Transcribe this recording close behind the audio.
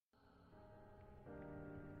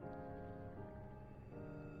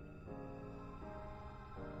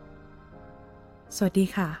สวัสดี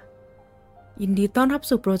ค่ะยินดีต้อนรับ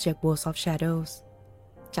สู่โปรเจกต์ World of Shadows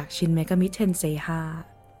จากชินเมกามิเทนเซ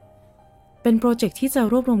5เป็นโปรเจกต์ที่จะ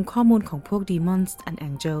รวบรวมข้อมูลของพวก Demons and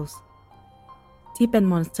Angels ที่เป็น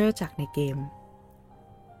มอนสเตอร์จากในเกม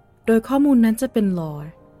โดยข้อมูลนั้นจะเป็นลอร์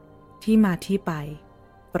ที่มาที่ไป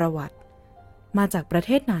ประวัติมาจากประเ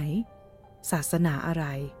ทศไหนศาสนาอะไร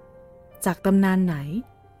จากตำนานไหน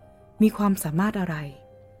มีความสามารถอะไร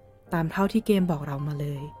ตามเท่าที่เกมบอกเรามาเล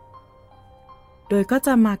ยโดยก็จ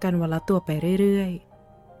ะมากันวันละตัวไปเรื่อย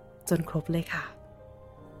ๆจนครบเลยค่ะ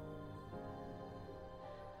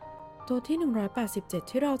ตัวที่187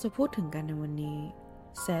ที่เราจะพูดถึงกันในวันนี้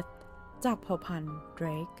เซธจากเผ่าพันธุ์เดร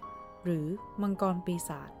กหรือมังกรปีศ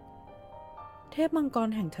าจเทพมังกร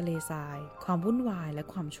แห่งทะเลทรายความวุ่นวายและ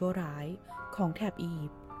ความชั่วร้ายของแถบอียิ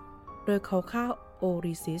ปต์โดยเขาฆ่าโอ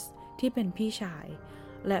ริซิสที่เป็นพี่ชาย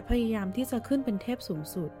และพยายามที่จะขึ้นเป็นเทพสูง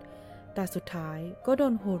สุดแต่สุดท้ายก็โด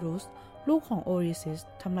นโฮรุสลูกของโอริซิส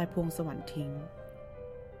ทำลายพวงสวรรค์ทิ้ง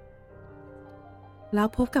แล้ว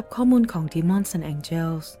พบกับข้อมูลของ Demons and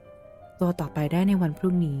Angels ตัวต่อไปได้ในวันพ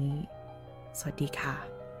รุ่งนี้สวัสดีค่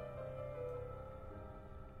ะ